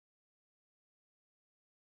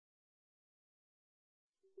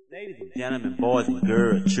Ladies and gentlemen, boys and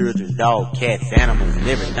girls, children, dogs, cats, animals, and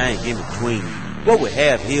everything in between. What we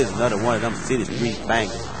have here is another one of them city street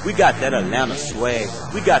bangers. We got that Atlanta swag,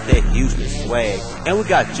 we got that Houston swag, and we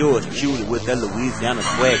got George Cutie with that Louisiana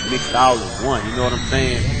swag mixed all in one, you know what I'm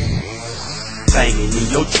saying? Banging in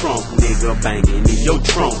your trunk, nigga, banging in your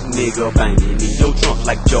trunk, nigga, banging in your trunk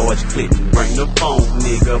like George Clinton. Bring the phone,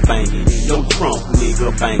 nigga, banging in your trunk,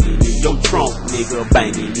 nigga, banging in your trunk, nigga,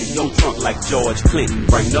 banging in your trunk like George Clinton.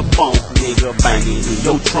 Bring the phone, nigga, banging in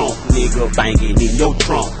your trunk, nigga, banging in your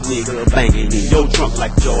trunk, nigga, banging in your trunk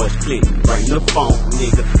like George Clinton. Bring the phone,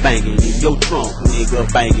 nigga, banging in your trunk, nigga,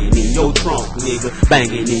 banging in your trunk, nigga,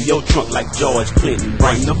 banging in your trunk like George Clinton.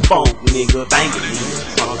 Bring the phone, nigga, banging in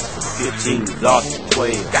your trunk. 15 lost 12.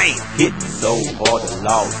 Damn. Hit me so hard the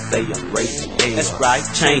law say I'm racing hell. That's right.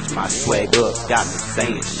 Change my swag up. Got me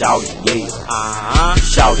saying shout it yeah.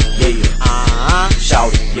 Shout it yeah. Shout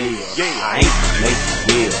it yeah. I ain't from Mason,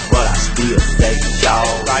 yeah, but I still say shout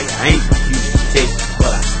right. I ain't from Houston, Texas,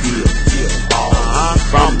 but I still chill ball.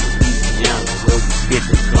 From Louisiana, where we spit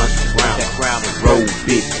the country ground. That ground and roll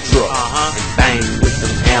big truck and bang with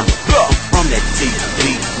some hammers. From that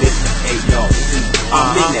citystreet, Mr. ARC.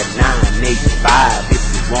 I'm in that 985 if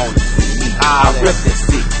you wanna see me. I rep that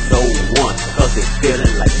 601 cause they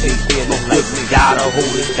feeling like they me. Gotta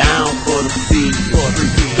hold it down for the city. Don't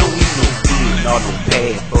need no pen or no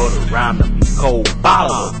pad for the rhyme to be cold.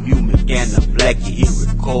 Follow up Music and the black you hit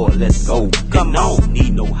record, let's go. Come on,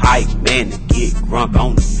 need no hype man to get drunk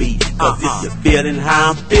on the beat. Cause if you're feeling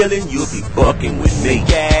how I'm feeling, you'll be fucking with me.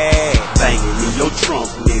 Yeah. Banging in your trunk,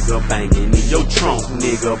 nigga, banging in your trunk,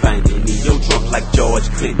 nigga, banging in your trunk like George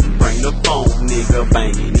Clinton. Bring the phone, nigga,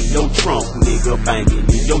 banging in your trunk, nigga, banging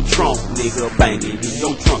in your trunk, nigga, banging in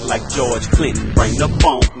your trunk like George Clinton. Bring the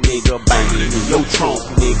phone, nigga, banging in your trunk,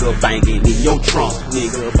 nigga, banging in your trunk,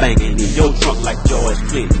 nigga, banging in your trunk like George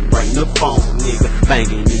Clinton. Bring the phone, nigga,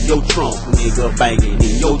 banging in your trunk, nigga, banging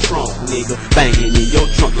in your trunk, nigga, banging in your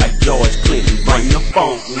trunk like George Clinton. Bring the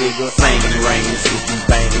phone, nigga, singing, ringing, system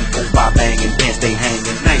banging, boom, bop banging, pants stay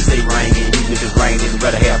hanging, names stay ringing, even if it's raining,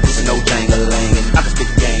 rather have pussy, no jangle-langing. I can spit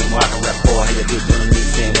the game, or I can rap for how you do feeling me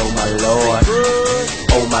saying, oh my lord,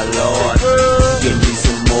 oh my lord, give me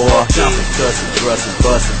some more. Jumping, cussing, thrusting,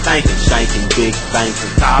 busting, thanking, shanking, big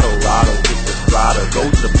banking, Colorado, hit the throttle, go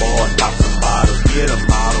to the bar and pop some bottles, get a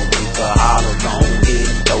model, wait for hollow, go on ahead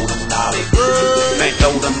and throw them dollars, man,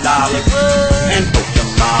 throw them dollars, and throw them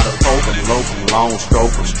models, poke them, rope them, long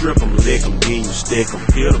stroke them, strip them, lick them, then you stick them,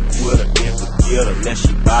 hit them with a and forget her, unless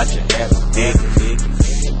she bout you having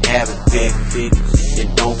niggas, having big figures,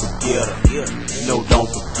 and don't forget her, no, don't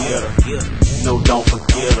forget her, no, don't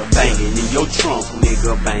forget her, banging in your trunk,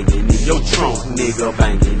 nigga, banging in your trunk, nigga,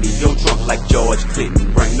 banging in your trunk like George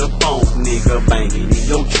Clinton. Bring the phone, nigga, banging in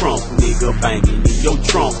your trunk, nigga, banging in your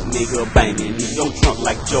trunk, nigga, banging in your trunk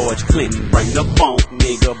like George Clinton. Bring the phone,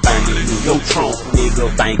 nigga, banging in your trunk, nigga,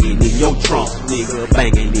 banging in your trunk, nigga,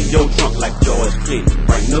 banging in your trunk like George Clinton.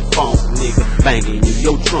 Bring the phone, nigga, banging in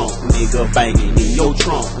your trunk, nigga, banging in your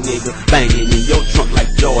trunk, nigga, banging in your trunk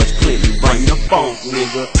like George Clinton. Bring the phone,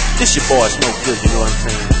 nigga. This your boy Smokedizzle, you know what I'm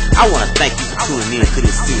saying? I wanna thank you for tuning in to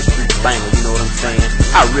this city street banger, you know what I'm saying?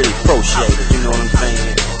 I really appreciate it, you know what I'm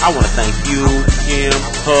saying? I wanna thank you, him,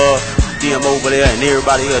 her, them over there, and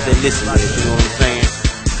everybody else that listen to it, you know what I'm saying?